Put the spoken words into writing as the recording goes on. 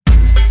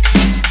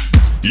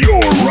You're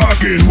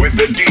rocking with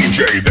the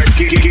DJ that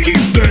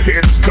keeps the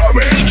hits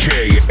coming.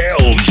 DJ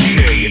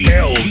L.G.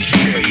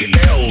 L.G.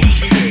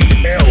 L.G.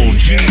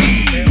 L.G.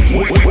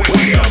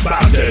 We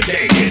about to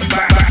take it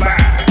back.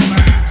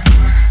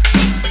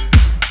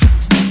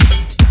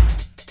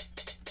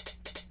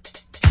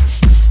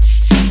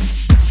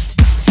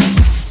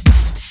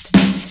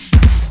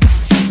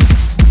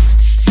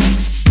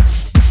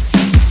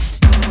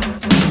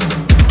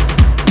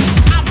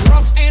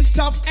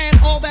 Tough and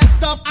all that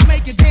stuff. I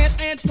make you dance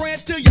and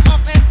prance till you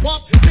up and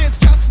puff. There's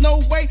just no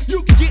way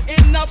you can get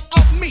enough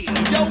of me.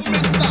 Yo,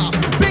 Mr.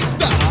 Big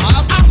Star,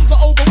 I'm the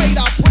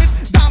overweight prince,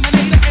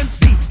 dominator,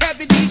 MC,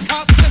 heavy D,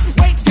 constant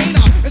weight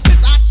gainer. And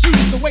since I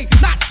choose the way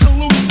not to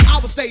lose,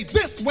 I will stay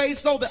this way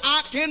so that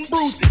I can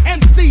bruise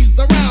MCs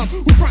around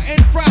who front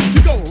and frown.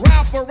 You go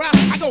round for round,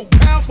 I go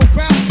pound for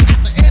pound. At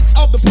the end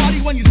of the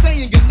party, when you're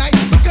saying goodnight,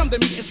 don't come to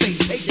me and say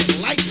take it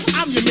light.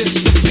 I'm your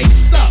Mr. Big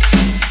Stuff.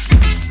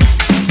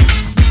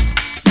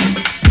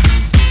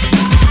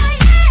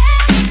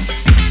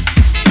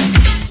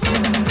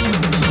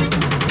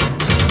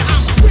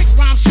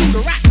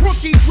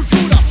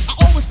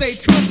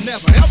 Could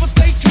never ever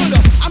say coulda.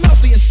 I'm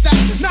healthy and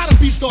stacked, not a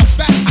beast or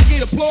fat. I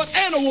get applause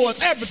and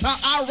awards every time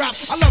I rap.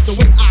 I love the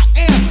way I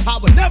am, I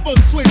would never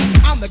switch.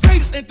 I'm the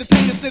greatest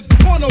entertainer since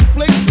porno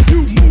flicks.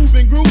 You move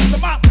and groove to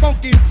my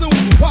funky tune.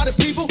 Party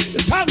people,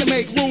 it's time to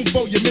make room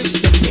for your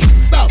Mr. Big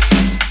Stuff.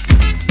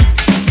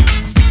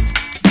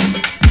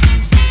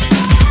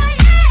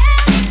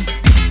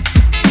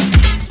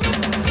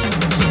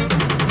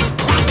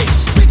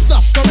 Big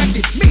Stuff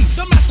corrected me,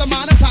 the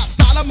mastermind of top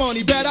dollar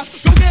money. Better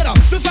go get a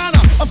designer.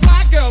 A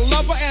fly girl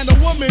lover and a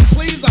woman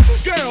pleaser.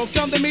 Girls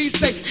come to me,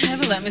 say,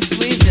 never let me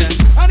squeeze you.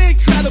 An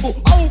incredible,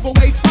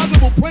 overweight,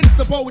 huggable prince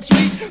of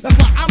poetry. That's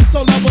why I'm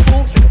so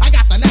lovable. I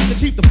got the knack to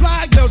keep the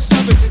fly girls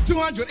shoving.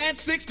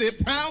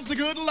 260 pounds of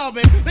good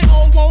loving. They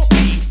all want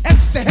me,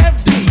 L.G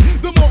Heavy D.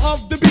 The more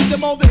of the beat, the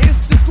more the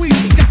hits to squeeze.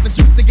 Got the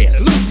juice to get it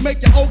loose,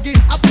 make you all get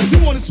up. You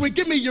wanna swing,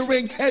 give me your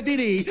ring, Heavy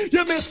D.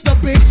 You Mr.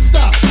 Big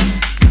Stuff.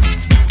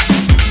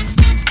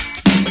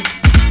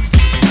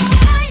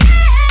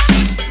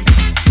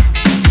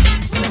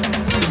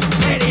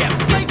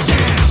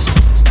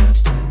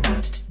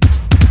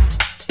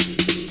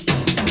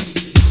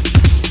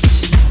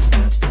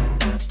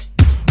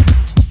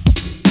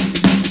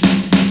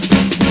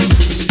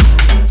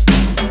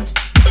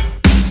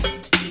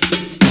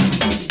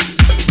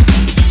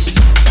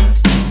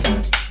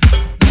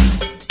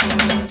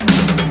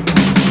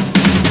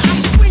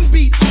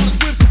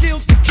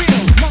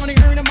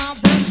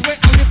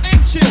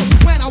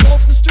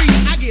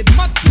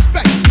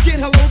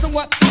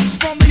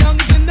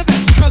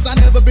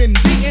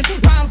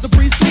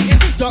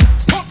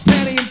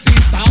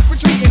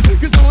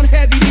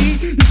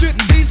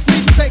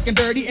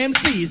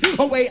 MCs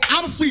away,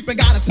 I'm sweeping,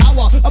 got a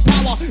tower of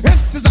power.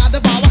 Emphasis I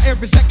devour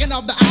every second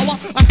of the hour.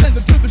 I send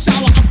it to the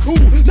shower. I'm cool,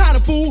 not a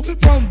fool.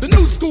 From the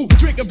new school,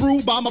 drinking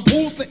brew by my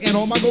pool, sitting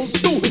on my gold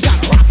stool.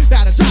 Got a rock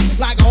that'll drop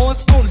like a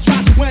horse on a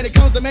trot. When it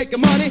comes to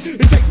making money,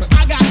 it takes what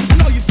I got. I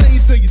know you're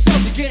saying to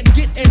yourself you can't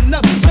get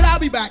enough, but I'll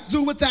be back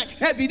to attack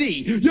Heavy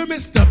D. You're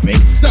Mr.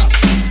 Big Stuff.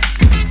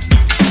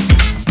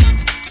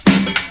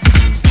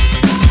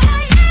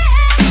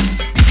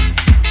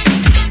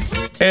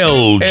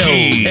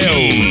 L.G.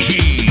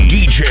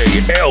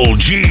 DJ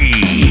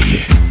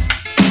L.G.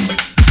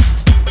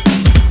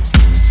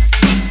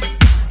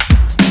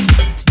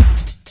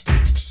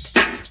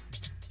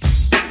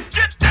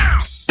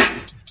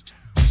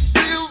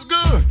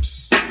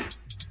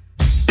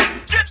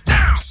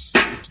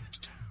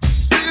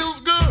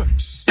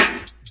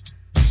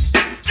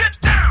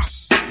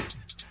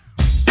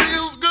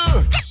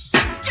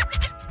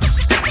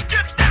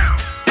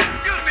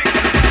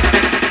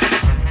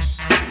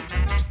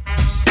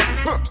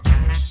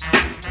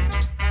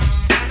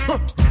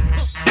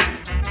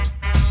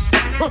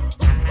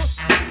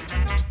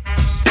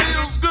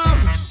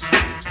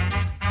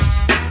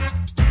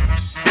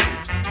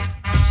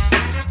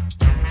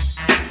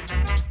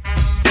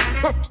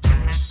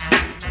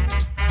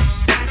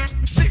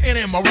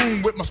 My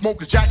room with my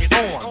smoker's jacket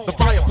on. The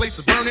fireplace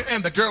is burning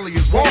and the girlie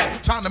is warm.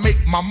 Time to make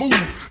my move,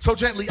 so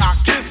gently I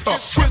kiss her,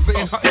 whisper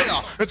in her ear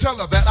and tell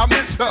her that I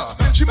miss her.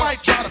 She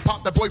might try to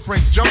pop that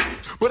boyfriend's jump,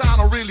 but I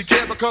don't really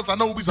care because I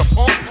know he's a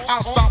punk.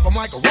 I'll stop him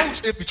like a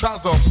roach if he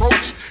tries to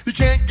approach. He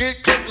can't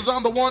get close cause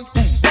I'm the one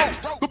who wrote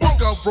the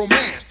book of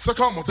romance. So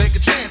come on, take a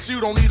chance.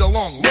 You don't need a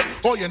long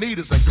look, all you need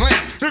is a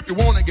glance. If you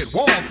wanna get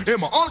warm, in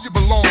my arms you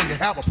belong. You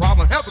have a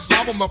problem, help us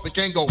solve them, nothing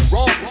can go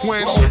wrong.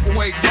 When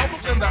overweight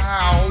lovers in the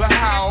house,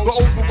 the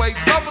overweight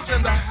lovers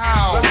in the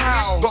house,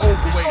 the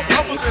overweight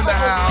lovers in the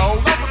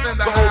house,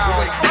 the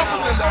overweight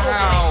lovers in the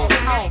house.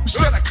 You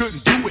said I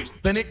couldn't do it,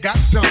 then it got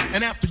done.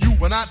 And after you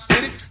and I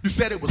did it, you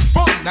said it was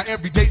fun. Now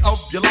every day of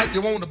your life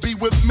you wanna be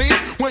with me.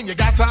 When you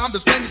got time to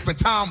spend, you spend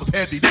time with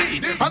Heavy D.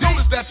 I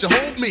noticed that you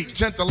hold me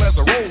gentle as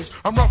a rose.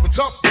 I'm rough and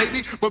tough,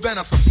 baby, but then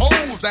I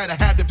suppose that I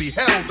had to be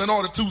held in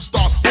order to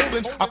start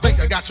holding. I think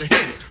I got your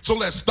head, so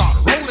let's start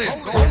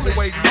rolling. The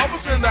overweight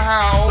lovers in the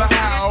house,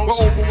 the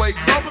overweight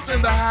lovers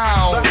in the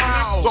house,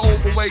 The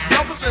overweight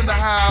lovers in the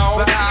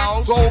house.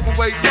 The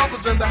overweight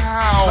lovers in the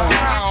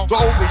house. The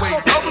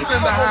overweight lovers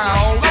in the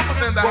house. The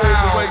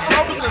overweight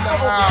lovers in the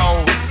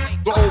house.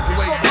 The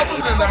overweight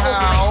lovers in the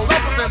house.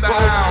 The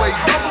overweight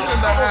lovers in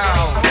the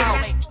house.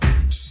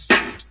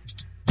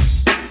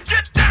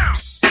 Get down.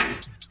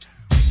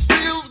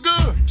 Feels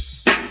good.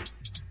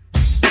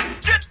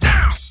 Get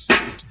down.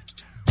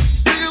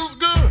 Feels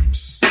good.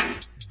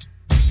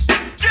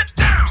 Get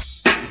down.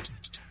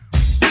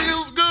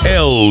 Feels good.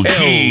 L.G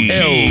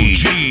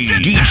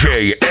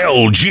DJ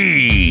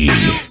L.G.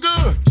 Feels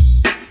good.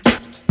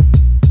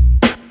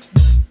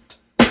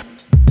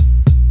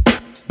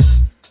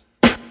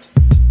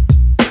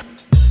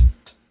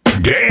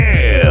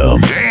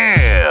 Damn.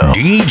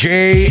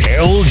 DJ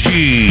L.G.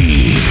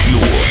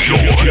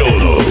 Pure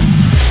killer.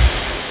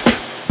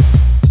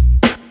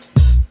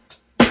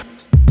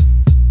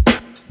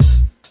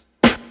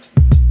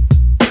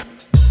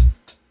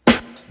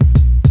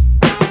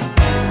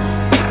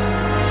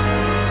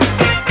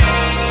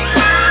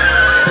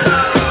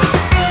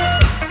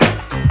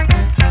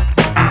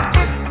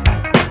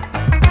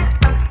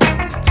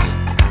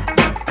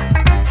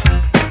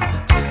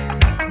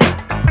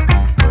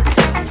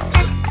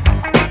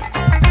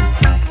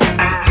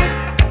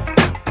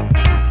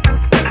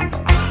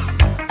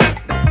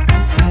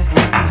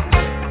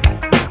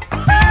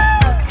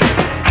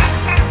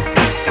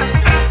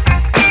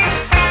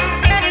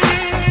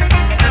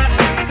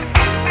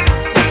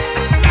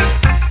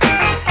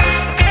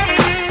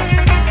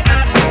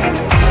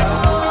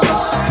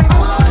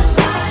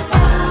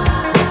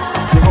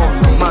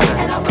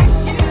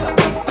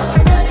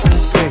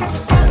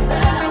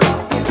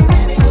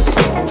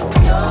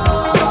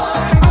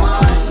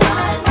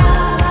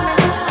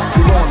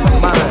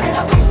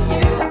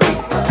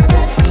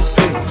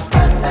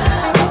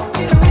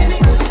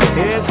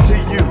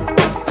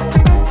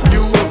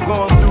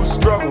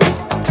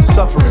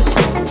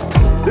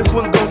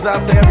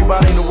 Out to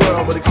everybody in the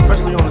world, but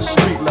especially on the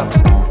street level.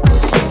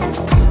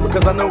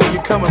 Because I know where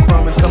you're coming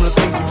from and some of the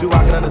things you do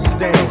I can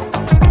understand.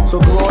 So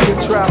through all your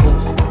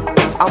travels,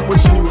 I'm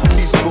wishing you a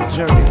peaceful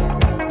journey.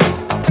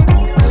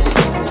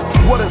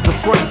 What is a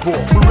friend for?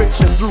 For rich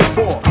and through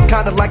poor.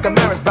 Kinda like a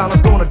marriage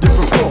balanced on a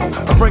different floor.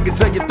 A friend can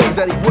tell you things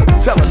that he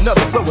wouldn't tell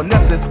another. So in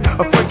essence,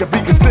 a friend can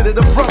be considered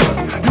a brother.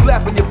 You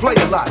laugh and you play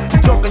a lot. You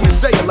talk and you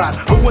say a lot.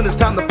 But when it's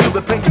time to feel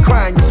the pain, you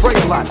cry and you pray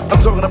a lot.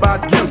 I'm talking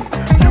about you.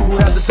 You who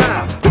had the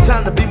time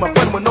to be my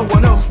friend when no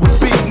one else would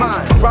be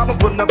mine.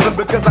 Problems were nothing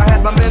because I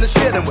had my man to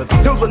share them with.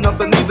 Hills were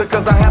nothing either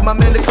because I had my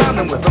man to climb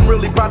them with. I'm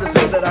really proud to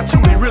say that I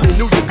truly, really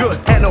knew you good.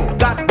 And oh,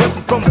 God's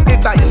blessing from the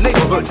entire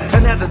neighborhood.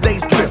 And as the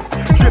days drip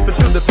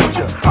into the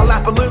future, I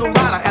laugh a little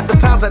louder at the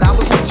times that I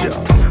was with you.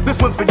 This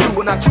one's for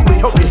you and I truly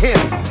hope you hear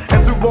me.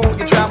 And through all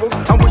your travels,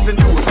 I'm wishing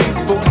you a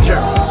peaceful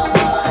journey.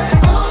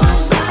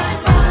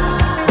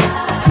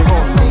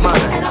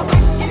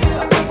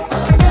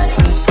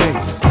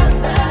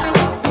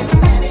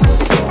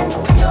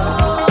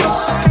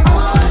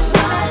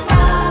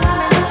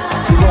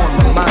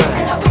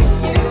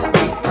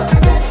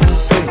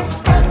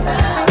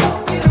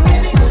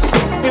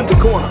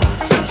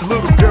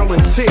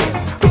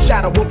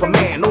 Of a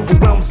man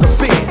overwhelms the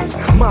fears.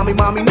 Mommy,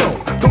 no.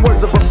 The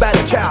words of a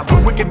battered child.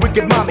 But wicked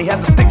mommy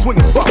has a stick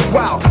swinging buck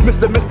wild.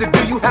 Mister,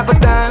 do you have a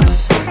dime?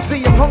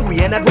 See, I'm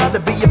hungry and I'd rather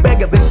be a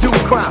beggar than do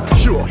crime.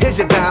 Sure, here's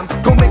your dime.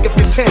 Go make up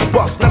your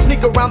 $10. Now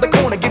sneak around the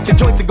corner, get your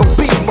joints and go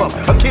beat him up.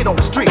 A kid on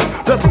the street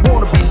doesn't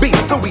wanna be beat,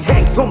 so he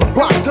hangs on the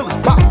block till his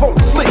pop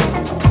falls asleep.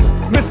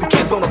 Missing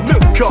kids on a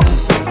milk carton.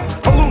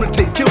 A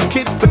lunatic kills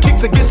kids for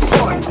kicks and gets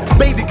pardoned.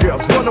 Baby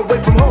girls run away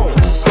from home.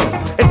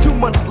 And 2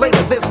 months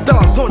later, their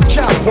stars on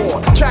child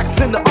porn. Tracks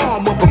in the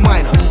arm of a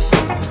minor.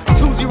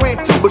 Susie ran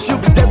too, but she'll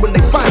be dead when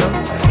they find her.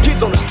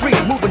 Kids on the street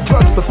moving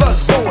drugs for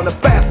thugs, blowing up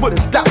fast, but it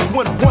stops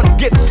when one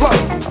gets plugged.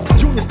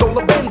 Junior stole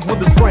a Benz with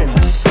his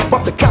friends,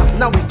 but the cop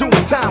now he's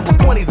doing time with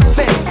 20s and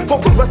 10s. For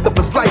the rest of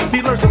his life,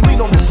 he learns to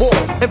lean on the wall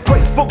and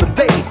prays for the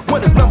day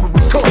when his number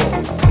is called.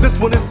 This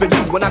one is for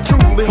you, and I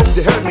truly hope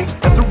you heard me.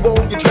 And through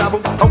all your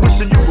travels, I'm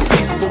wishing you a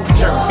peaceful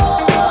journey.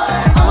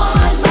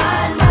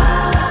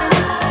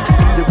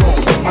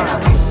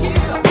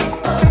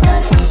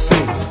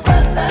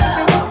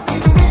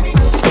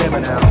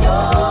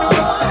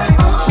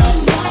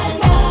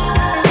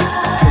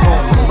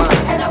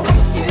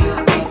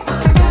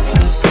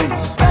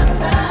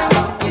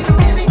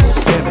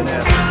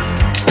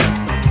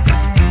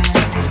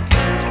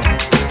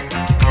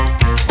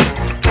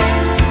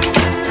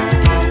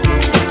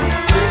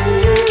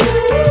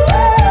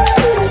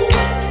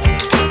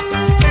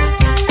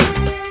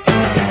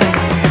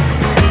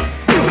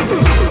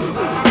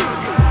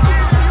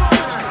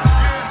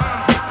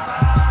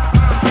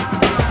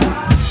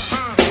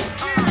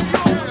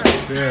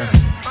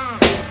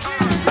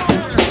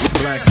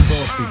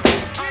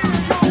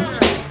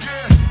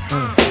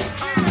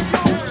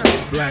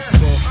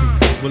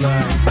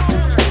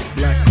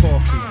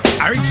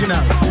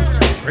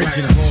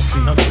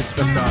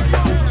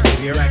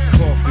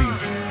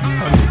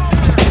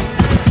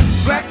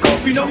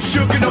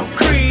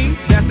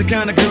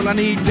 I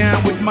need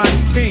down with my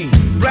team.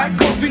 Black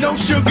coffee, no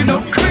sugar,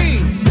 no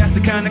cream. That's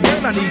the kind of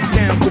girl I need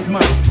down with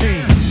my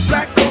team.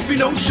 Black coffee,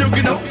 no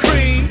sugar, no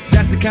cream.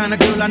 That's the kind of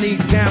girl I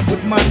need down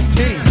with my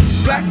team.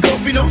 Black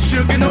coffee, no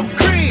sugar, no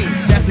cream.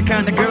 That's the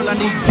kind of girl I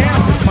need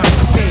down with my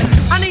team.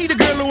 I need a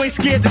girl who ain't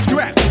scared to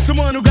scrap.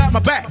 Someone who got my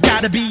back.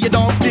 Gotta be a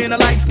dark skin, a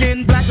light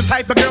skin, black, the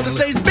type of girl that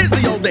stays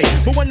busy all day.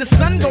 But when the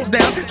sun goes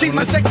down, she's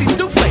my sexy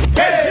souffle.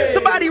 Hey,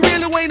 somebody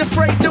really ain't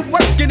afraid to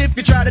work. And if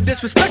you try to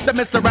disrespect her,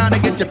 mess around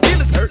and get your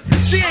feelings hurt.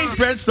 She ain't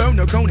pressed for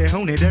no coney,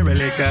 honey,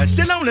 derelict.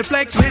 She'll only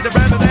flex with the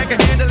rubber that can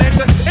handle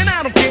it. And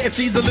I don't care if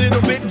she's a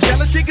little bit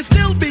jealous. She can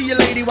still be a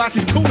lady while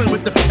she's cooling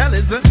with the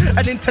fellas.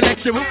 An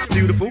intellectual,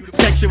 beautiful,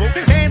 sexual.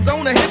 Hands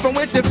on her hip, and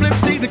when she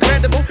flips, she's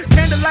incredible.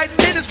 Candlelight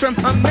dinners from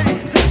her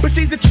man. But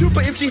she's a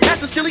trooper if she has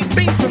to, she'll eat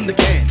beans from the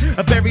can.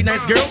 A very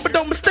nice girl, but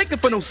don't mistake her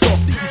for no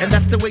softie. And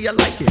that's the way I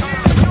like it.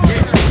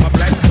 Yeah, my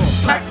black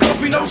coffee. Black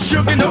coffee, no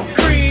sugar, no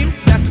cream.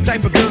 That's the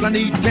type of girl I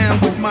need down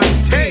with my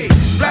tea.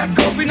 Black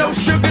coffee, no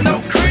sugar,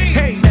 no cream.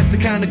 Hey, that's the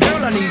kind of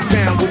girl I need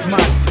down with my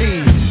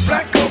team.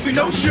 Black coffee,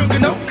 no sugar,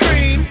 no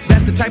cream.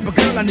 That's the type of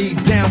girl I need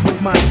down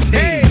with my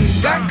team.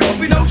 Black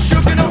coffee, no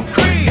sugar, no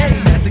cream. Hey,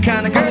 that's the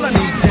kind of girl I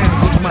need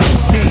down with my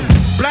team.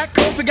 Black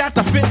coffee got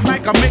to fit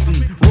like a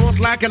mitten. Roars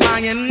like a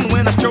lion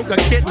when I stroke a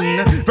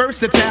kitten.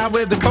 Versatile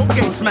with the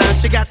Colgate smile.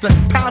 She got the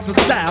powers of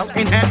style.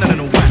 Ain't had none in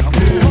a while.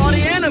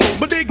 Party animal,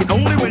 but dig it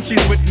only when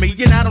she's with me.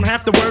 And I don't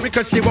have to worry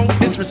cause she won't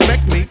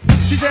disrespect me.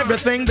 She's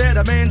everything that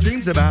a man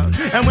dreams about.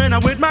 And when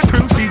I'm with my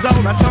crew, she's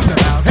all I talk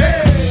about.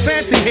 Hey!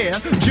 Fancy hair,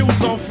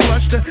 jewels all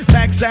flushed.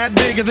 Backside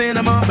bigger than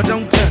a mom, but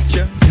don't touch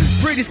her.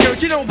 Pretty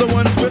skirt, you know the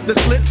ones with the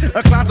slit.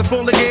 A closet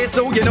full of gas,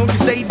 so you know she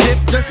stay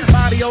dipped.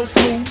 Body all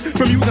smooth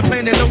from using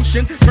Planet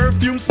Lotion.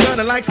 Perfume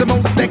smelling like some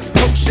old sex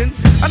potion.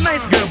 A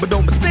nice girl, but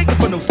don't mistake her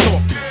for no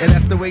softie. And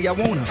that's the way I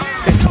want her.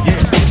 Yeah,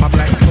 my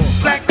black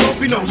coffee. Black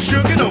coffee, no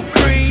sugar, no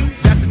cream.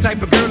 That's the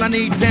type of girl I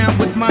need down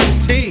with my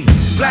team.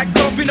 Black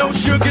coffee, no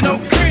sugar, no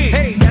cream.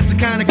 Hey, that's the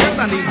kind of girl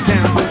I need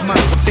down with my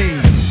team.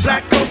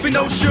 Black coffee,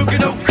 no sugar,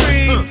 no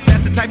cream.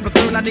 That's the type of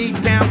girl I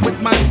need down with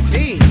my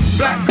team.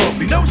 Black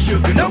coffee, no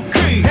sugar, no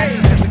cream. Hey,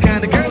 that's the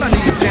kind of girl I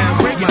need down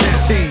with my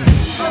team.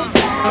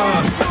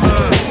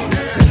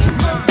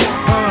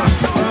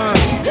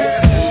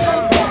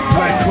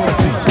 Black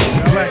coffee,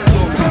 black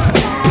coffee,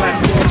 black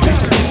coffee,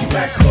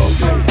 black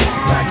coffee,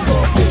 black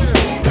coffee,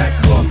 black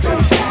coffee,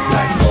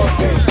 black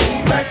coffee,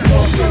 black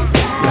coffee,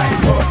 black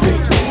coffee,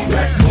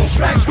 black coffee,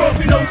 black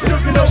coffee, no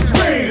sugar, no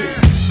cream.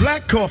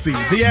 Black coffee,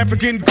 the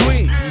African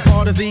queen,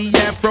 part of the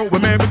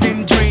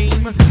Afro-American dream.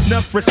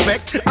 Enough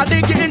respect, I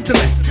dig your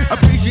intellect.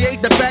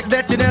 Appreciate the fact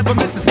that you never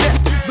miss a step.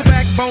 The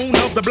backbone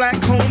of the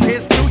black home,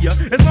 here's to ya.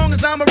 As long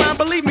as I'm around,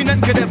 believe me,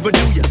 nothing could ever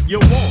do ya.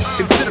 You're warm,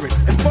 considerate,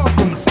 and far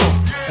from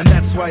soft, and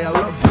that's why I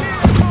love you.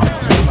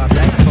 You're my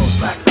black coffee.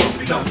 Black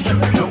coffee, no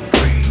sugar, no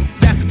cream.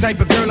 That's the type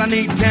of girl I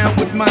need down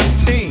with my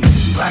team.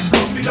 Black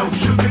coffee, no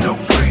sugar, no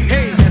cream.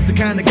 Hey, that's the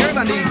kind of girl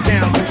I need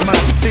down with my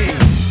team.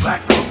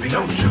 Black coffee,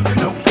 no sugar,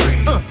 no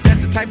cream.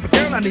 That's the type of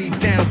girl I need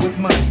down with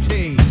my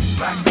team.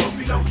 Black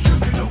coffee, no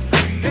sugar, no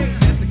cream. Hey,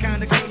 that's the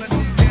kind of girl I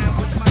need down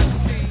with my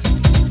team.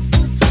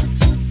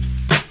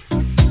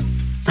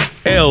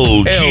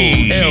 L.G.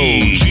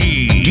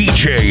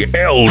 DJ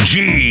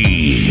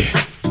L.G.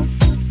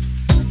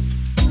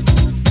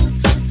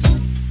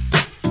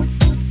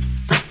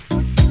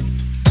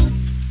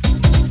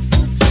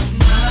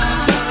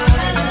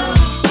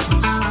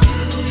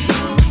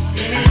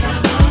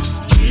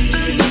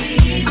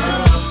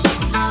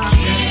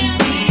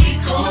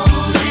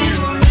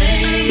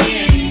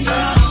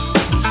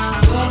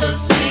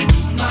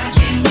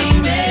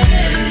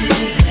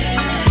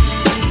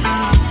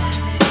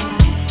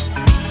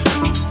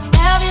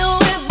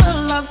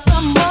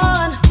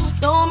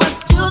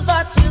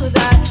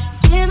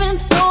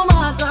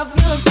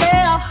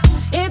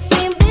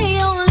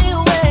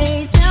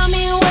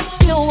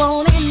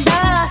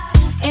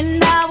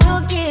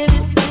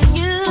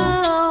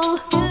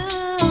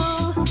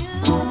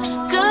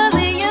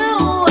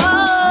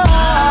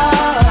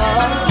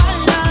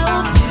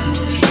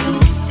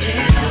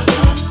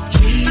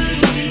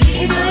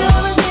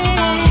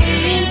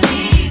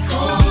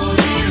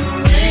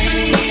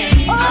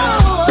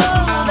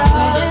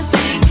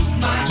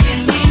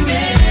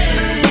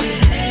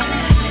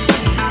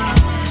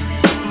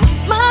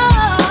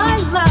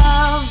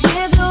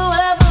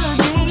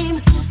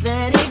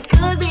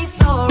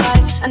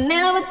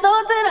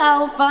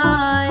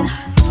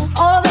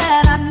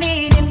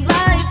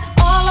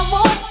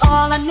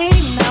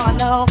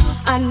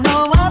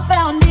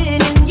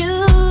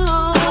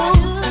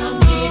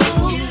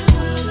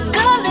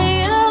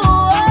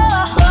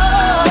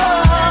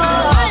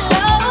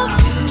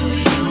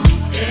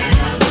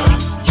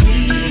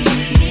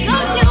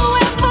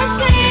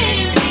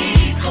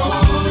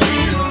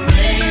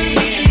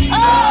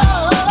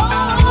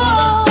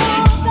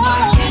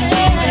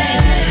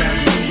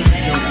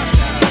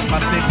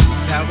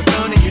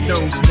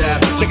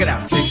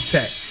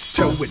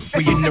 it,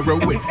 we in the row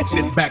it.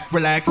 Sit back,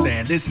 relax,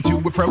 and listen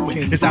to it pro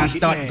as I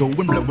start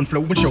going, blowing,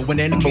 flowing, showing,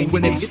 and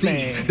mowing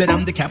MC. That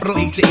I'm the capital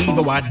H-E,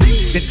 though I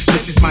decent.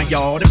 This is my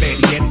yard, and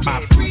better yet,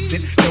 my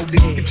precinct. No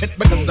discontent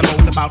because I'm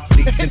all about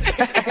pleasing.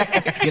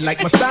 You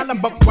like my style, I'm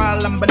buck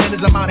while I'm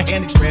bananas, I'm out of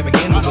hand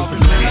extravaganza.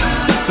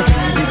 So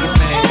can you dig it,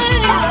 man?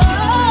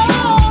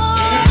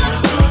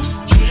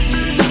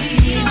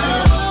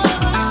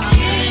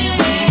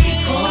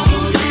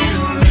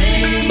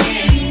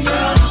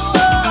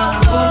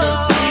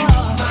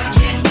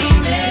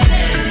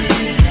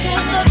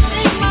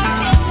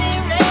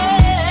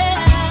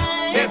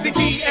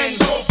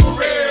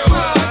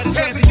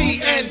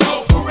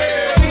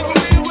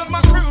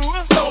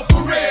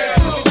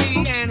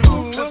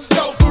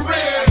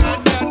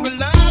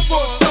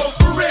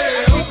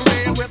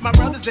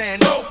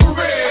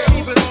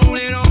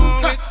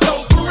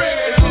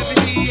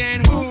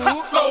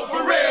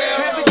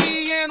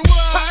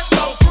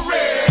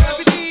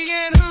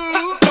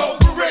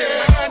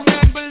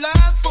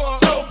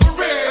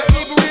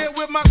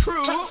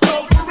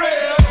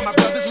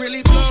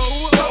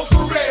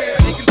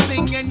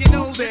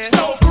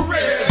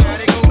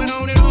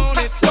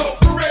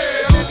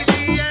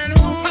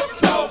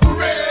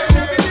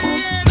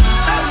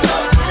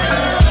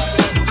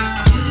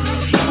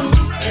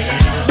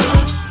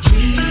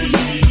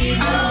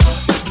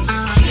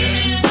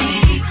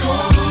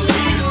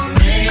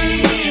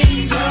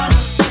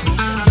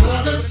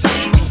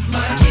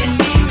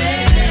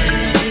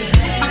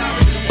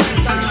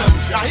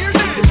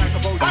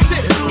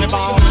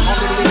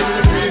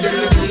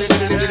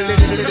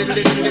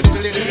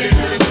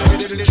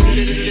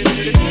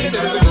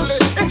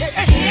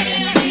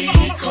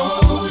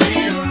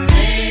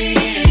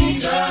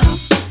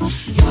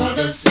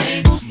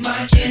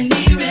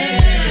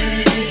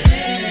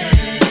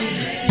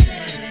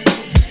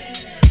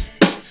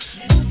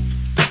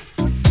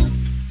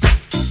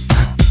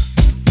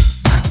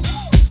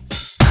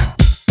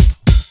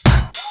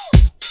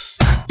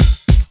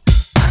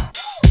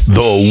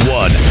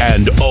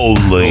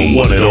 The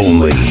one and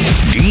only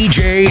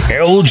DJ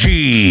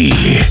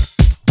L.G.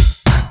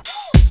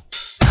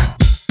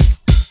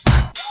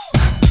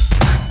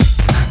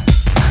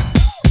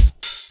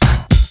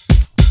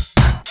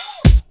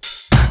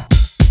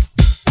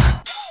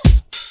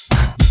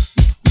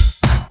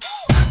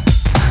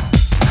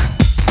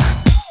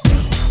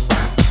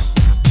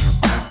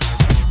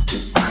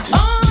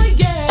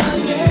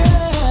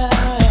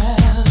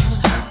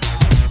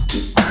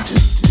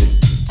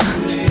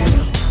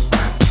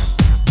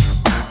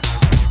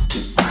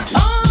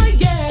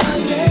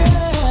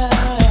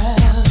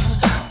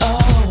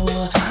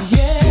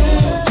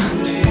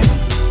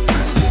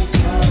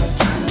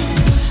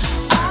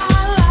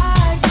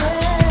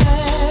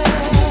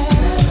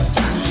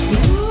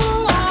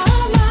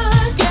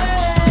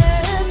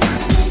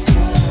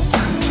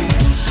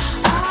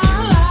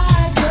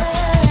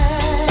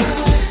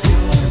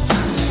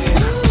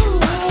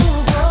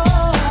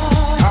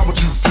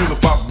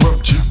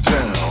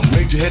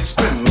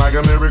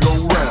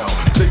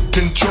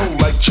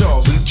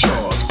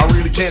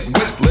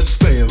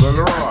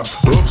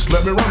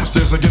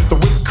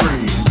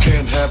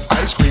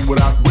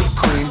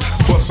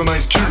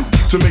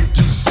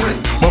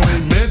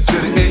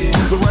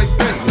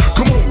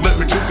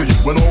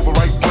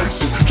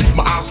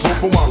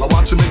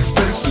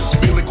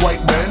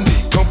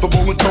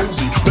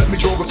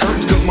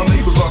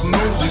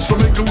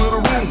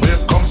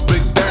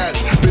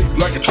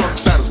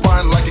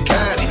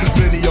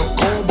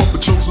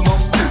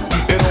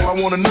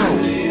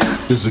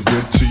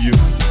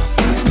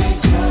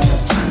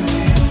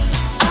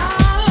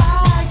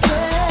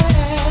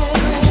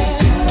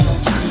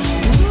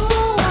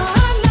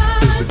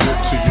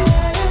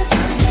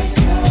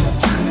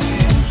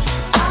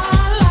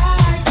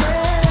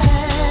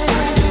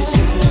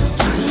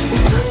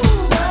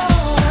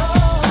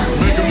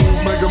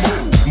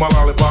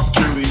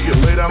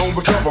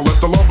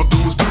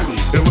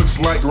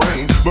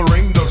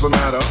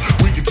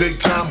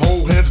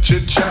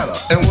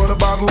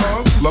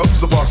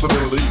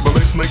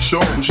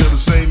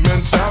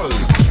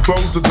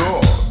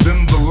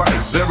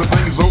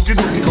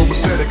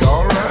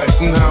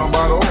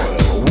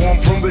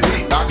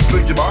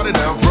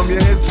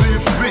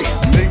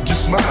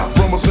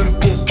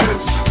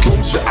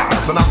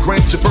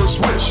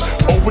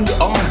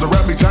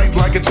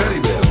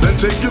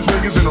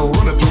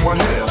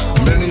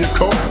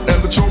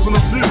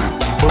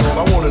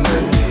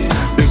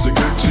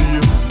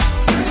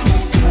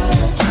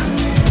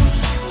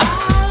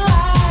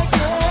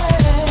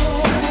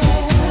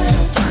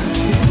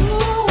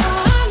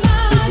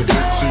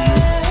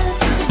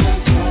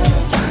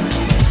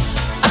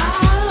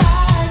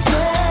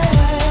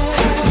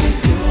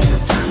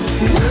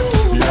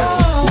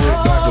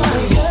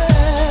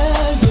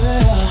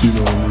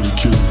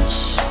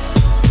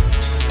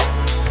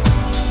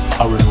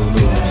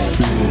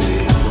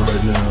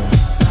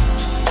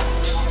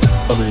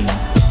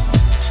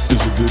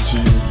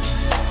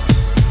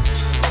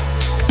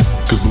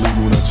 Cause believe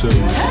me when I tell you,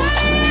 it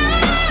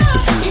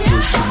feels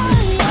good to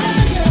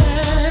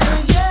me.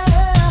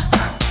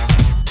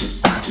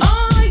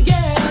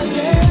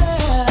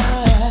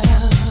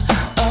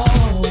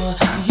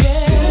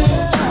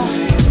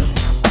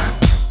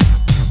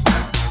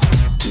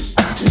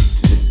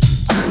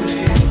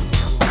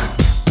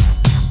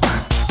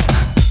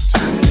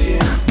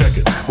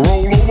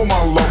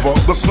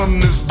 sun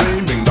is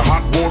beaming, the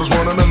hot water's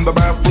running and the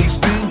bathroom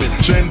steaming.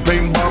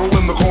 Champagne bottle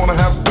in the corner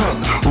half done,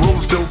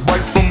 rose still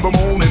bright from the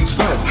morning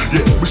sun.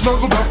 Yeah, we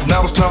snuggled up,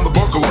 now it's time to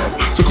buckle up.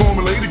 So call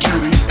me Lady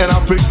Cutie and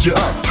I'll pick you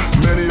up.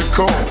 Many a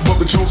call,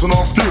 but the chosen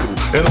are few.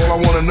 And all I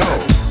wanna know,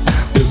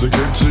 is it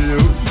good to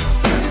you?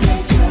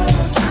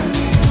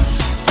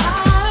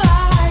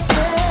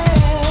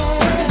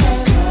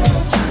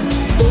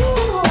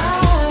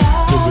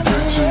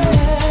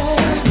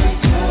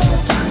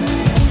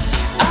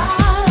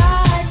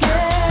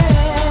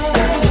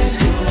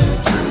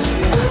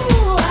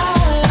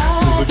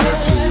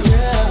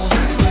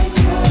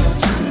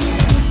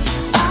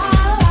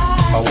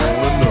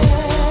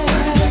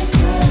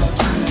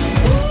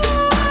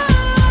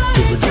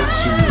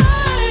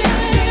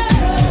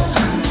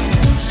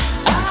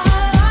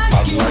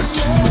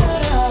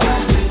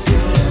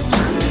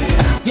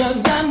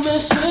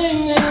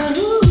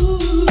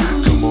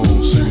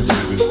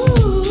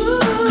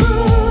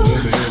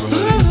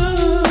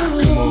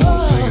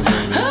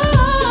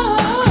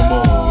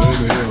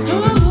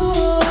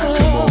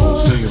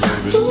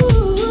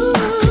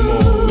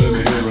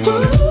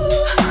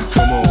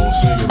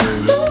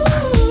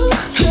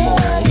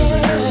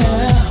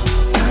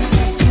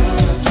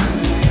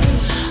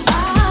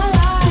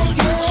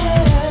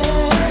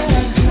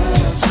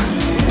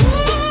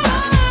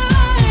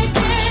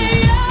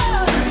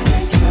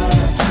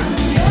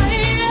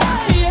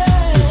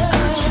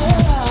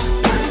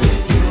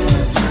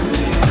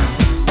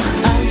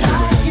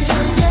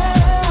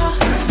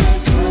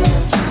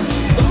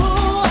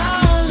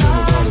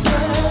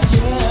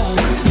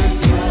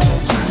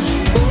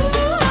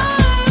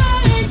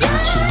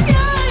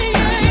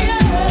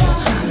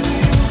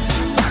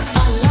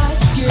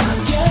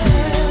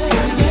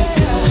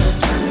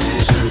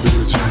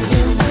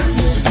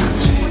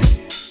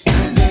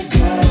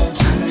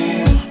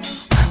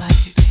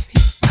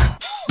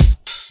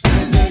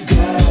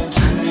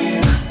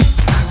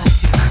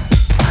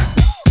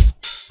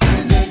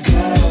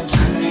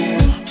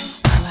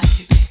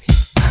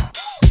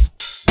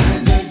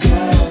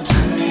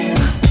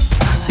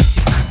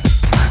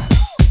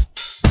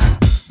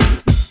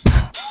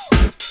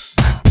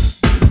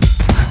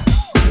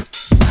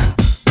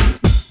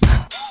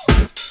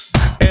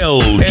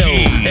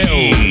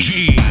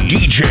 L.G.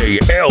 DJ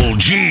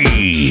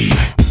L.G.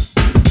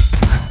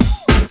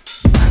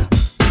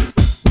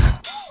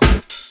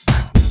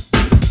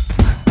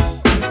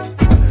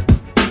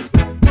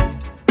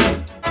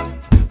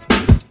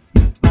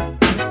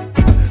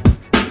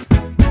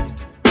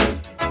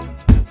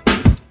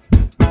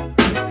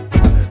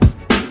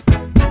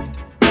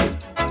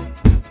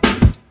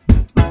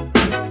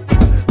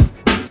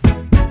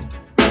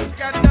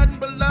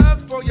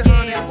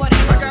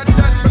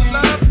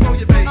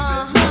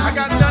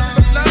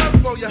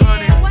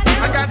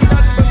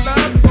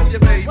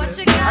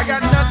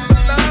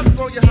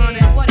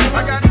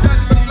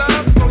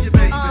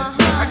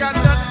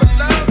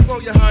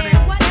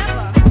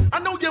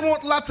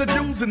 Lots of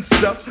Jews and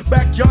stuff,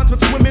 backyards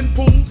with swimming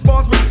pools,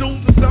 bars with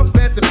stools and stuff,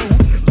 fancy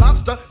food,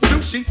 lobster,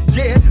 sushi,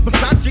 yeah,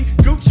 Versace,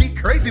 Gucci,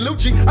 crazy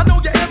Lucci. I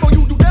know your ammo,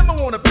 you do demo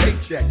on a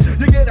paycheck.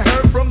 You get a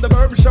herb from the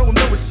verb and show them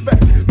no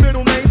respect.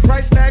 Middle name,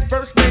 price tag,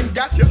 first name,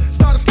 gotcha.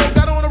 Started slow,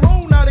 got on a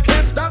roll, now they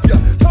can't stop ya.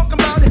 Talking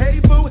about,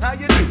 hey boo, how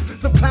you do?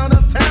 Some clown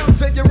uptown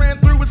said you ran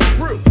through his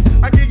crew.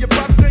 I give you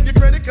props and your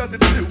credit cause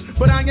it's due,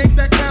 but I ain't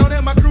that clown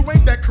and my crew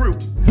ain't that crew.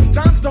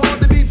 Time's too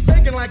hard to be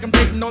faking like I'm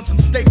dating on some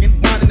staking,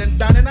 whining and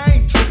dining. I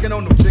ain't tricking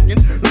on no chicken.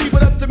 Leave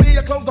it up to me,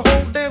 I close the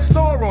whole damn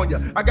store on ya.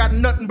 I got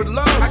nothing but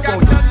love. I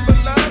got nothing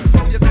but love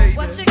for you, baby.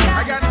 What you got?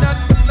 I got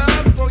nothing but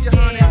love for you,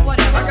 honey. Yeah,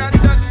 whatever. I got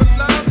nothing but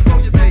love for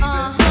you, baby.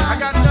 I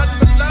got nothing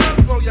but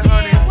love for you,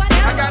 honey. Yeah,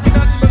 whatever. I got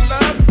nothing but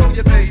love for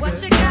you, baby.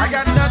 What you got? I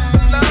got nothing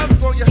but love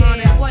for you,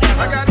 honey. Yeah,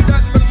 whatever. I got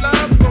nothing but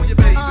love for you,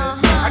 baby.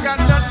 I got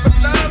nothing but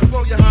love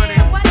for you, honey.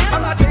 Yeah, whatever.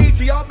 I'm not your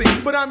H-E-R-B,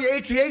 but I'm your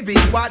H-E-A-V.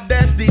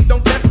 Y-D.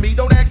 Don't test me,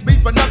 don't ask me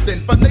for nothing.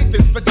 For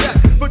Nathan, for Jack,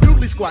 for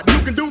Doodly Squad. You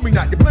can do me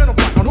not. You plan on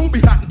block on who be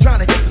hot and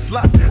trying to hit the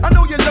slot. I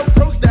know your low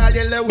pro style,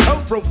 your low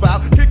hoe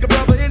profile. Kick a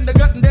brother in the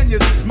gut and then you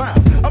smile.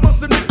 I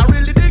must admit, I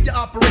really dig your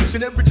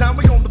operation. Every time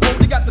we on the phone,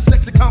 you got the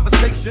sexy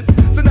conversation.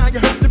 So now you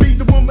hope to be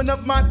the woman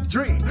of my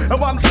dream. And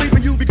while I'm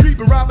sleeping, you be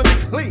creeping, robbing me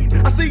clean.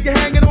 I see you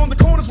hanging on the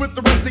corners with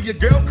the rest of your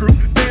girl crew.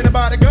 Standing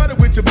by the gutter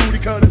with your booty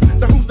cutters.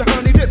 So who's the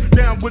honey dip?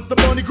 Down with the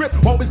money grip.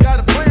 Always got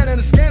a plan and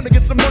a scam to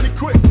get some money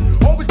quick.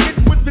 Always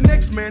getting with the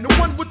next man, the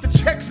one with the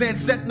checks and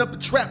setting up a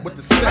trap with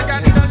the sex. I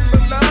got nothing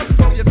but love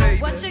for you,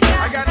 baby. What you got?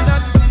 I got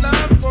nothing but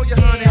love for you,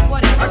 honey. Yeah,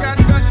 whatever. I got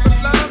nothing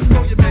but love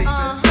for you, baby.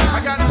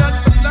 I got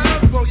nothing but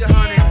love for you,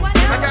 honey. Yeah,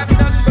 whatever. I got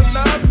nothing but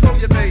love for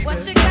you, baby.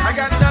 What you got? I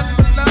got nothing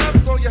but love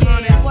for you,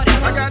 honey. Yeah,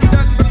 whatever. I got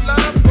nothing but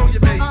love for you,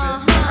 baby.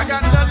 I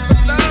got nothing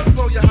but love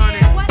for you, honey.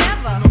 Yeah,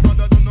 whatever.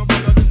 Don't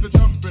nobody this the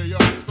jumpy,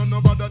 yeah. Don't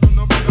nobody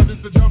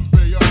this the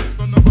jumpy, yeah.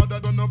 Don't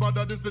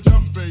nobody this the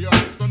jumpy, yeah.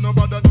 Don't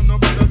nobody this the jumpy, yeah. Don't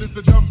nobody this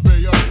the jumpy,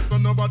 yeah.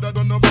 Don't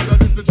nobody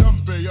this the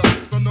jumpy, yeah.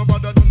 Don't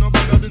nobody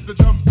this the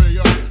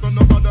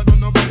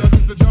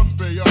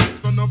jumpy, yeah.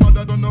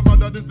 Don't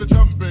nobody this the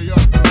jumpy,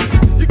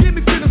 yeah. You give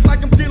me feelings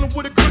like I'm dealing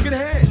with a crooked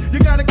hand. You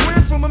gotta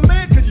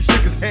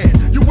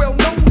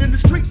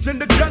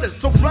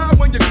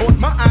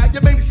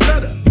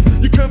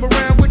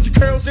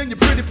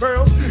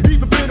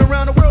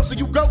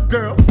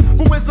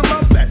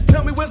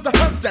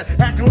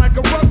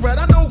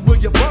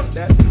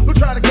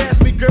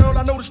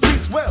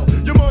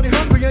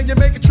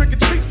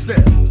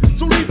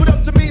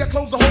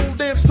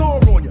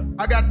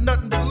I got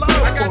nothing but love for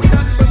you. I got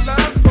nothing but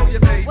love for you,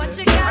 baby. What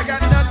you got? I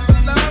got nothing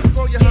but love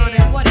for you, honey.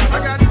 Yeah, whatever. I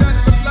got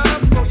nothing but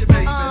love for you,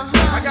 baby.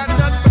 I got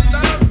nothing but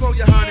love for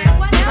you, honey. Yeah,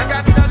 whatever. I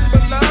got nothing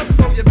but love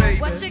for you,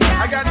 baby. What you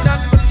got? I got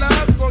nothing but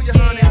love for you,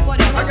 honey. Yeah,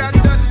 whatever. I got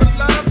nothing but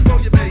love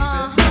for you, baby.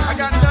 I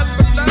got nothing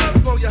but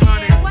love for you,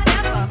 honey. Yeah,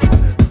 whatever.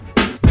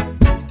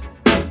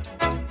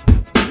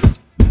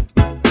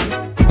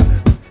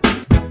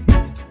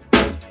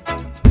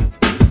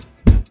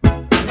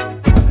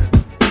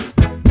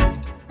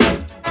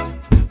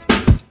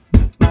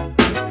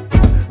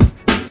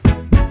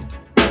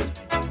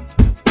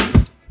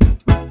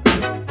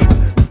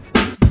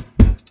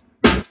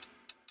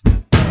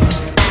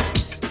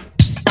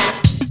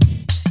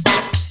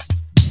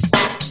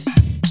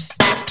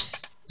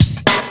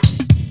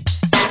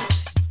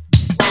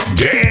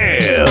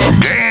 Damn.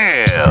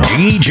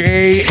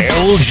 DJ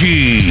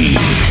L.G.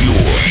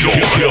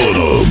 You're killing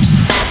them.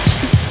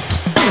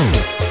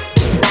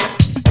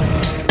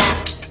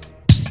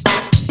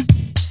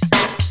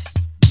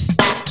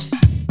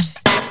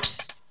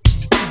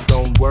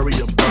 Don't worry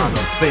about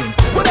a thing.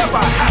 Whatever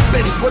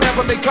happens,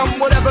 whatever may come,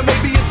 whatever may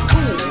be, it's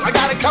cool. I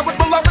got it covered,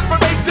 beloved,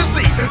 from A to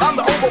Z. I'm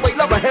the overweight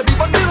lover, heavy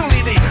but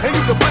middle-y D. And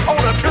you can flip on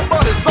a trip,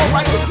 but it's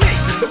alright with me.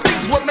 The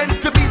things were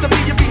meant to be, the be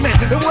you be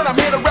meant. And what I'm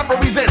here to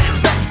represent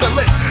is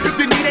excellence. If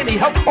you need any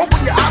help,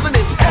 open your eyes and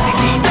it's heavy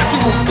D that you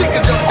will see,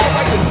 cause you're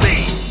alright with me.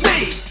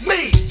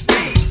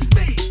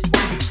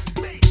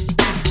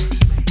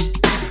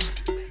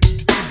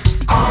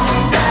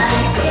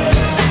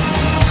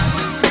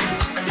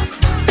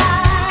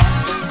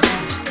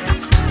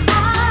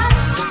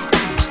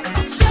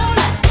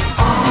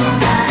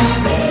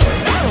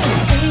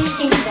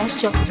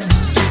 Your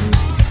close to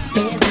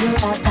never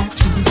about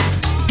you.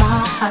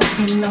 My heart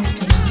belongs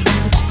to you.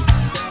 That's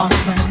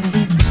alright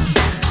with me.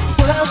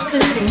 Worlds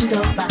could end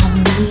up by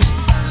me.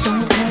 So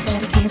far that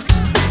I can't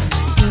see.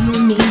 You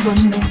and me were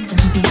meant to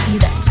be.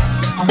 That's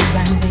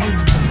alright with me.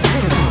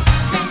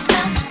 Friends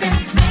come,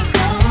 friends may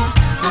go.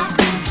 I've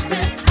been through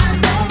it, I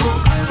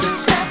know.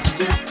 Just like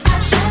you, I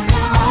show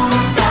you.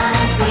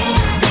 Alright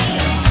with me.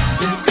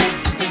 You think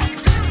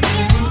to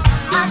win.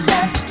 I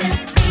love to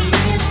be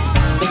in.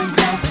 In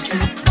love is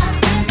true.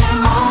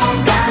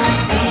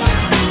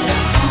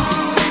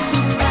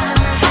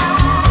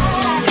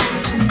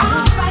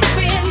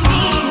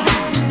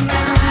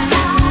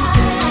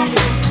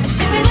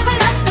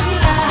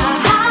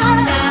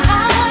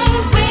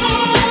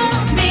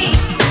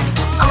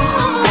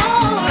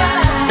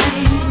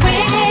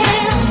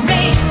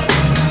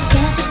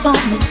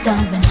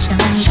 Stars that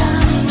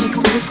shine, make a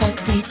wish like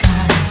 3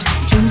 times.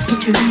 Dreams come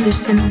true,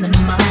 it's in the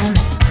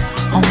mind.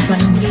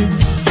 Alright with me.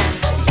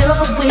 Your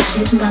wish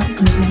is my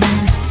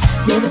command.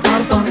 Never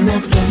thought about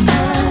another game.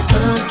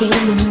 Again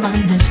with my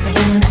best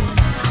friend.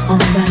 That's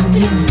alright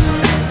with me.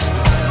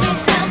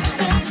 Friends come,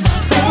 friends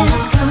make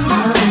friends. Come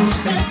on,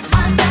 friend,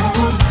 I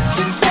know.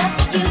 Just like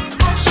you,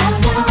 I'll show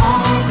you.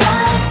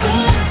 Alright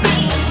with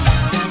me.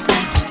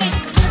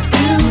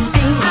 You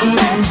think I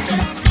love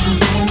to be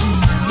in.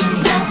 You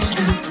know it's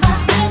true.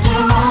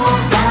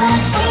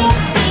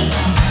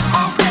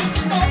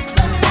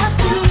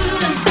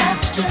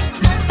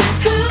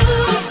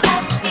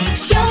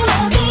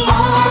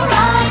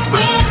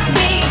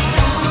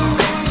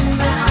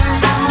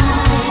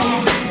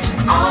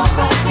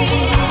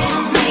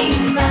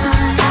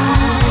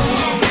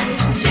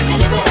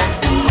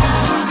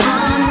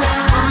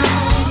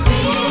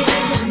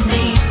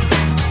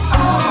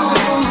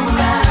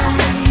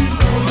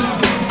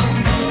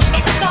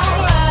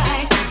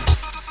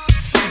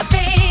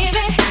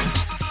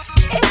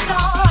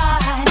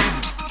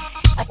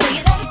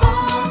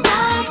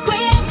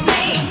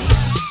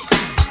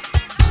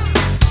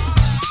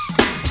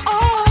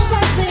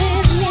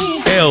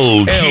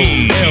 L.G.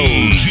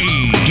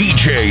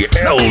 DJ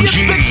L.G.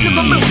 Is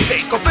a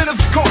milkshake or thin as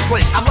a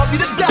cornflake. I love you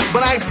to death,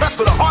 but I ain't pressed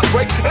for the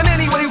heartbreak. And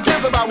anyone who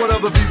cares about what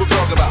other people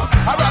talk about,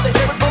 I'd rather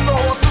hear it from the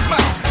horse's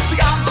mouth. See,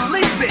 I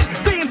believe in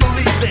being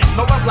believed in.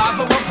 No love lies,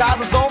 no love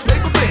ties, it's all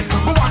paper thin.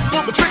 But watch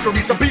for the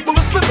trickery. Some people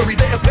are slippery.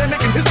 They appear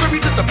making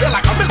history disappear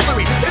like a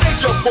mystery. It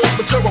ain't your fault,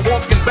 but you're a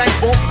walking bank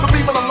full. The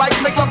people in life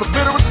make love as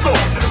bitter as salt.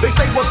 They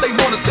say what they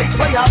wanna say,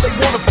 play how they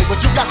wanna play,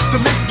 but you got to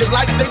live your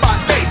life day by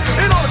day.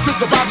 In order to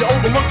survive, you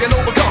overlook and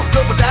overcome.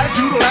 Selfish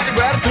attitude or lack of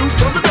gratitude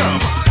from the dumb.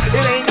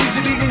 It ain't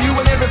easy being you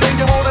and everything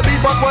you wanna be,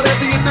 but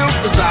whatever you do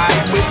is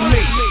alright with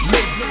me.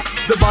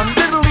 The bun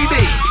diddly D,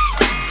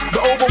 the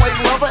overweight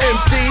lover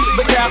MC,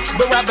 the cap,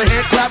 the rap, the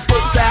hand clap,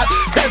 foot tap,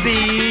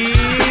 heavy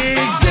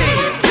D.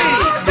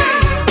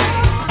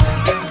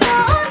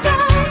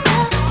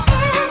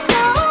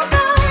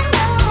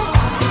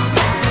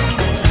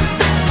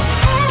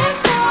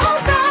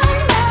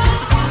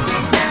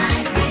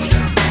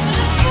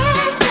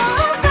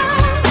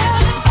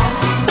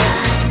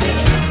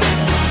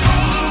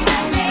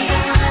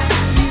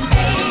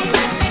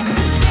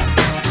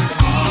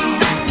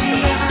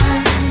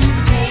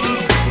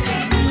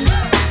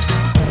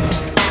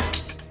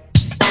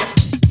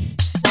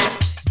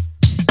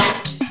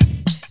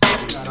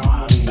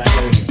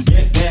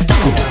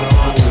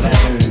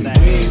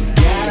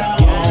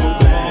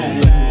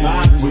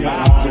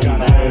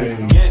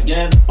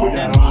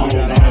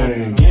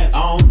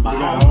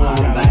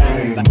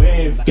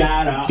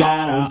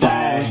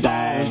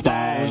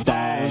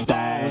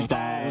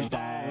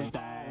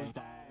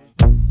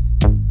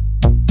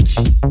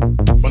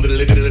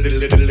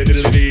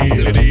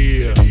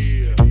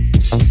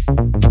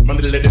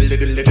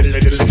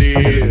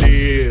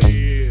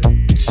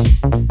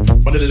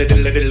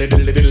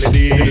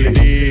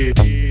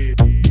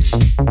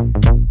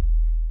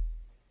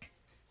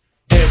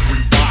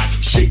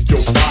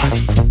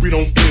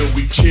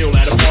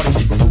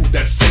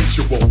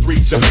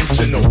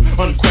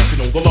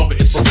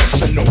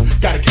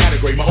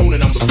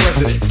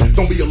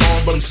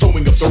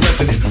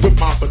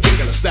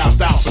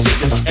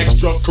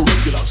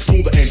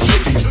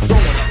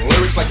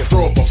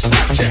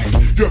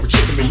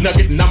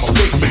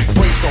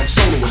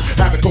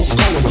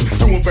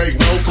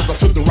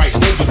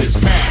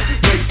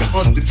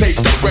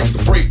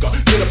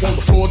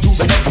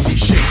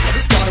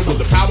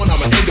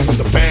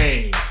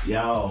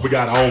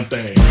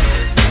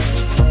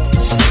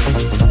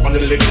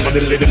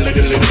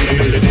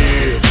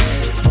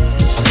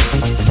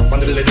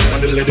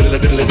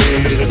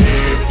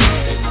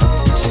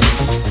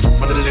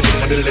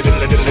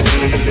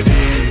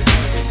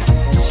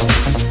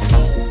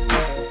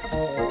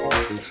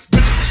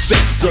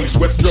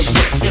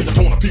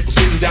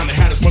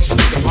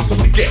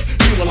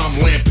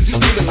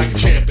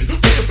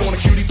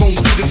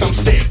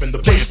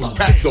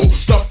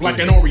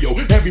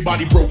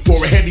 Everybody broke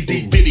for a heavy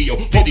D video,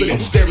 pumped it in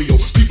stereo.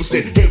 People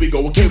said, here we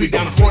go, a cutie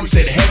down the front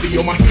said, heavy,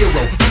 you're my hero.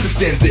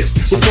 Understand this,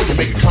 before you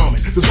make a comment,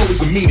 there's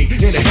always a meaning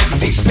in a heavy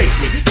D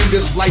statement. In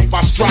this life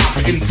I strive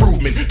for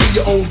improvement. Be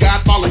your own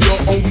God, follow your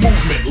own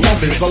movement.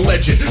 Love is a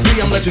legend,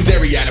 me I'm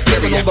legendary at it.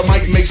 Flaring on the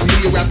mic makes me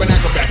a rapping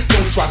acrobat.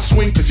 Don't try to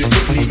swing cause you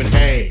couldn't even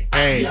hang.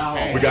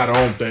 We got our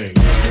own thing.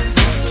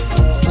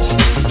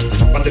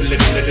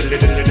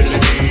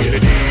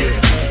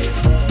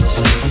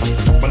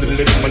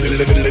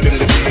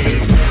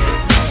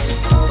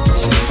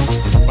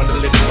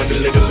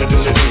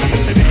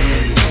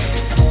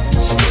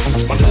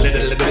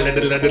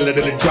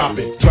 Drop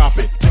it, drop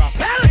it, drop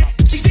it.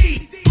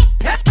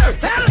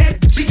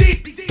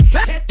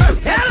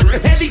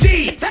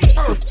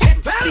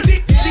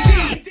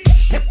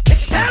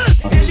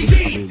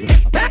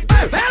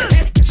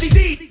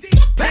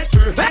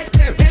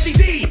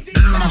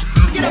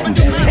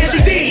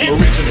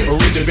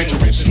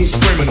 Original, smooth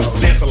criminal.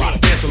 Dance a lot,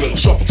 dance a little,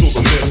 shuffle to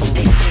the middle.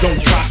 Don't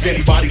clock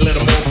anybody, let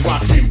them all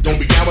clock you. Don't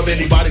be down with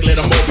anybody, let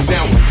them all be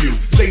down with you.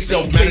 Stay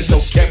self-managed,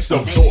 self-kept,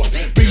 self-taught.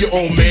 Be your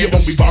own man,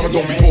 don't be borrowed,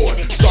 don't be bored.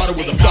 Started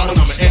with a pound,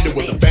 I'ma end it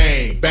with a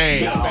bang,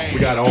 bang. We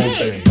got our own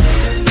thing.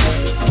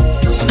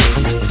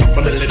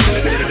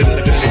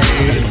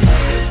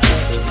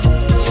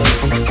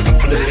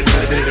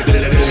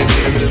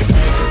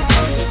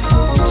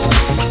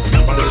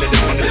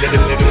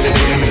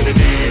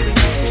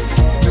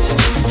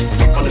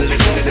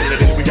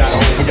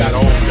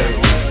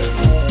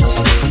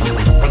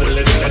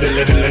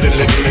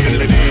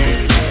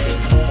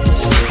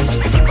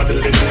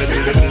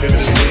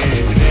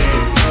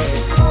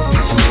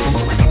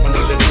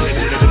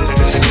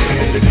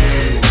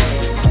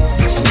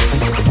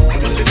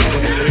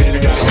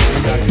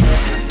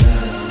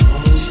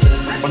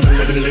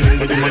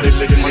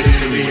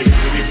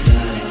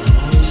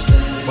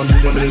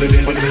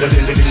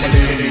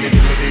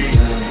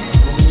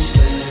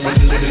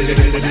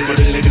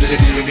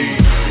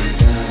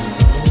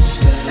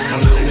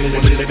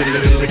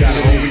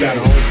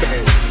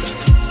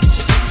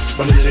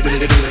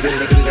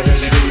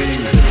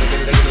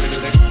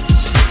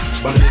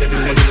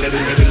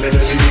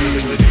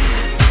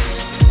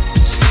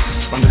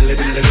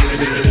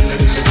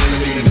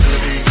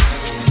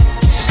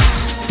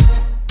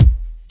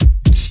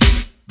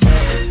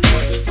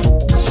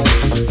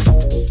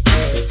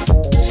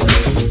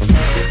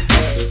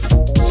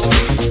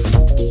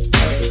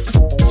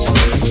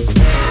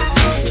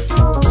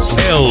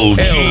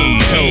 L.G.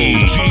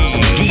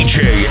 DJ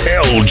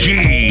L.G.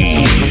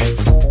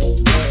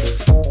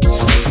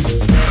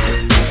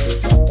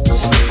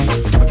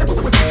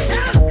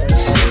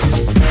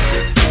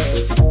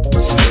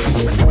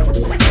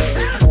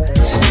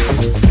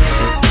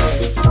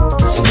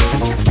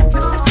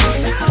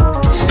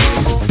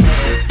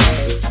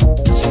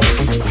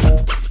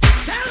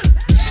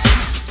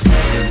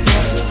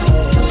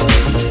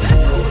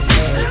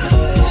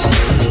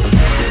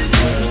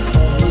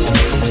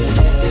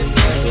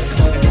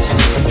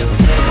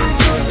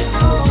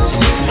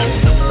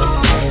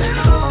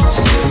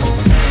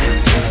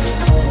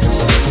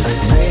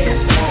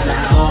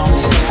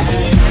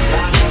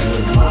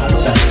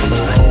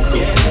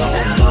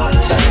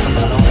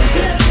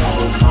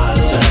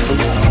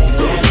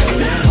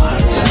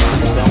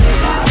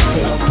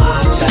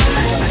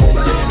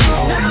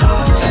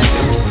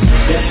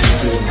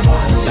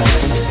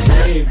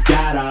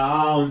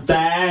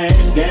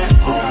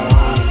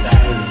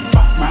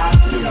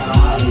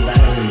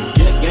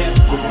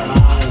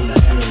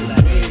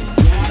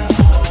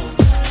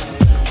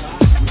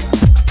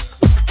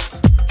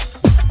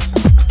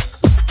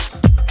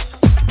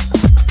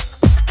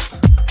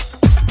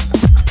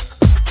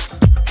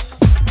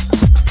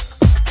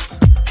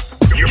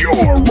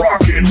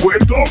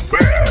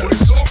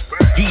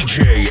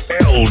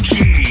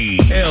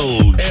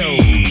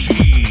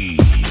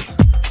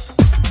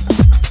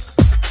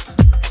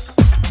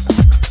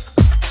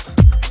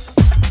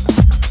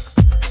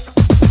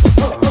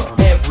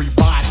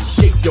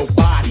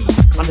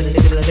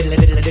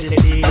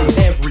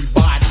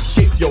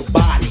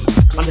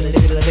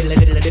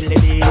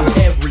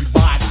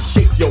 Everybody,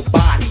 shake your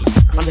body.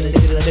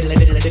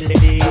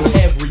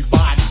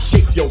 Everybody,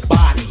 shake your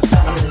body.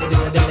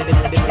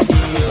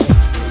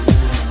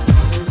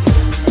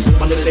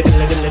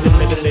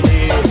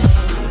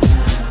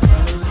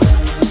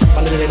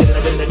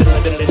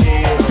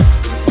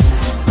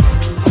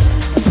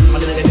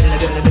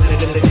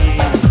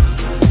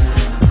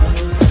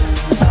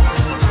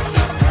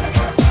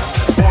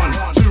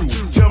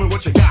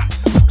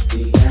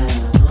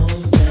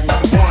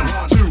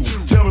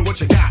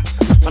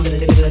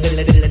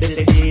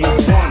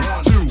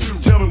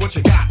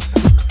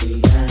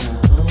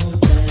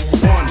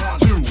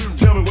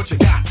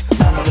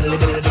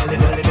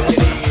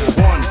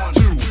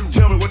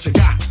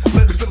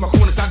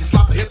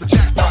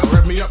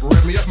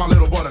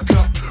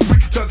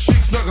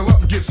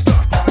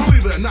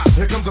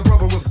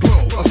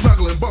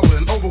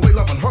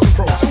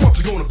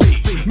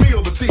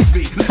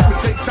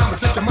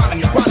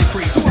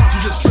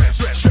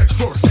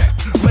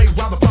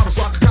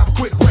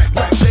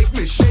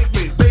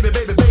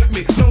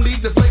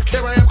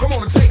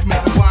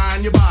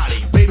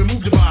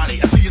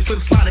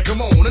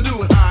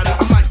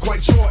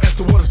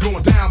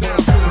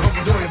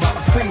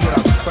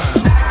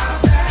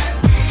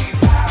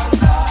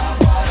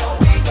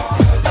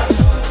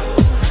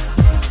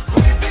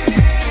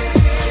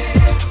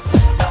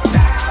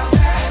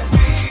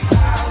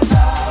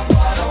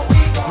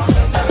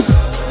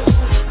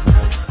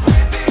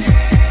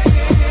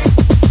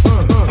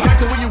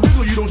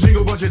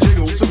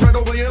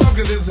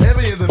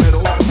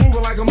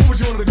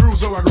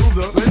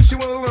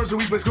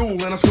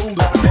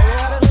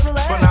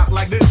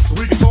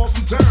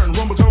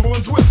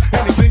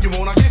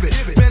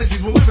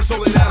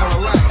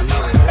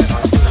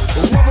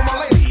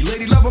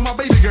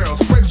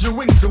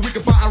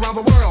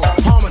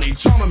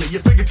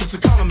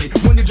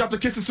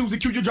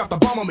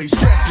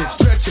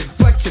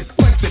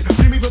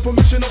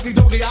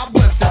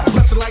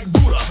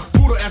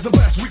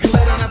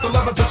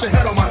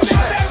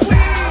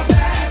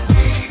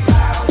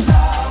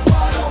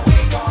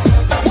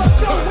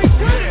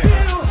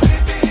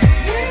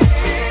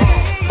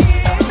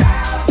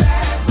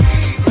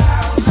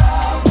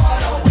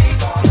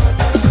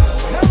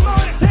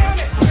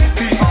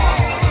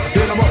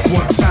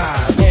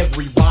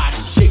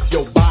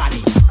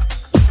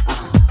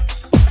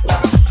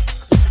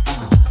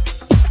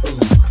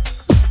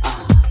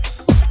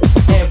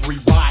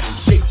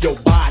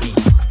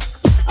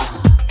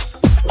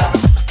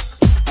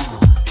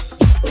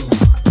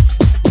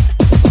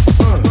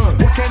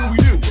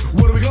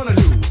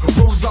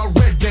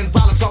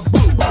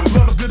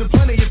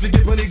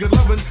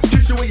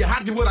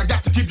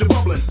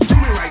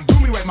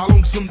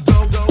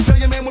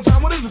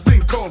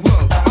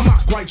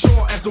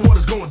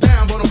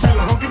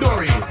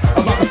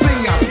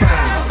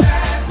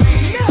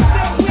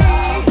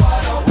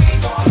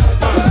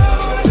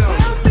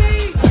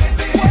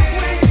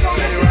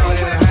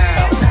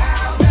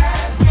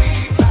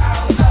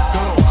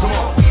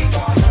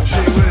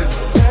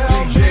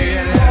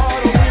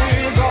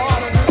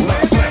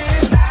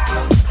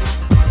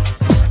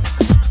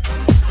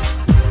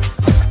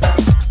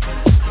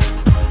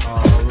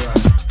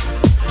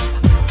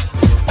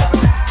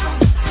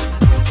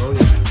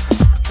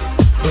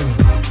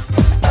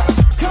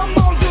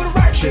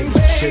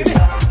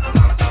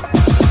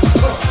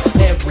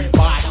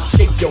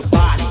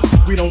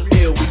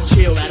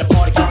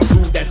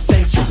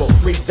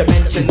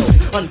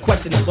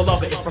 Unquestionable,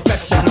 lover is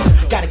professional.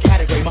 Got a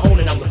category, my own,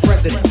 and I'm the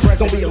president.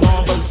 Don't be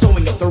alarmed, but I'm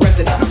sewing up the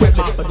resident. With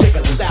my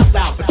particular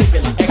style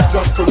particular.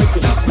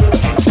 Extracurricular,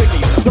 smooth and tricky.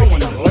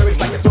 Throwing on lyrics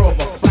like a throw of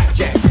a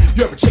flapjack.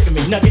 You're a chicken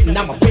McNugget, and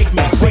I'm a big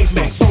man. Brains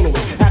man,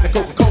 soloist, having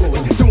Coca-Cola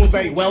with. Doing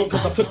very well,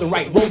 cause I took the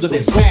right road to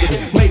this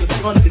path. Made it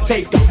the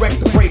undertaker, wreck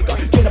the breaker.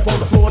 Get up on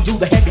the floor, do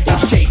the heavy D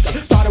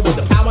shaker. Started with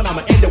the power, and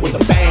I'ma end it with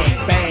a bang,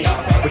 bang.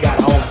 We got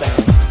our own thing.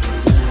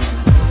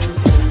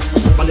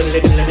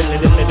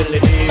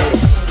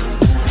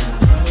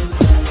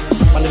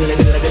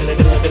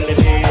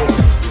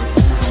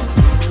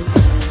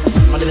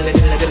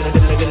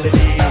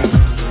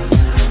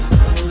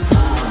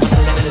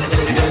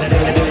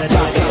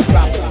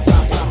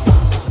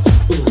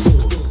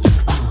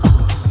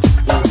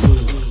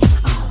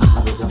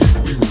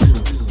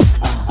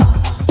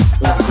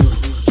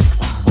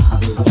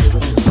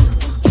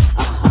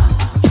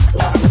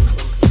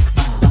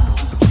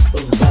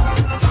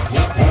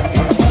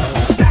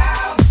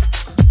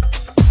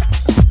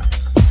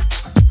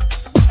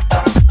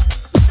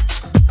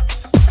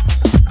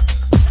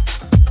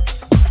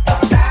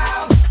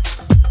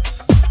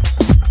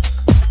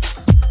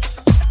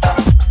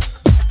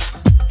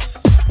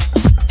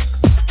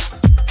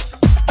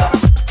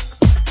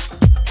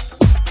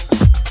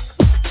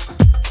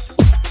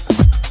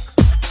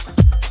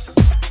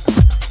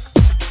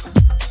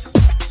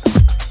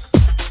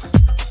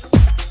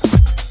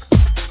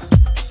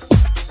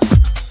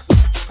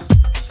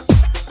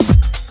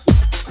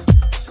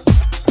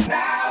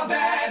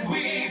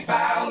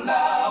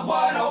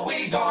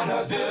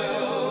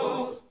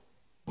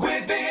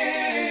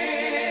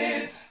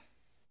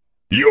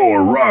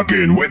 You're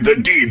rocking with the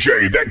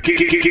DJ that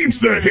keeps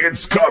the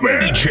hits coming.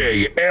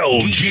 DJ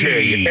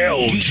L.G. DJ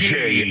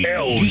L.G.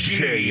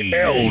 DJ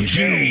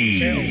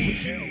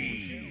L.G.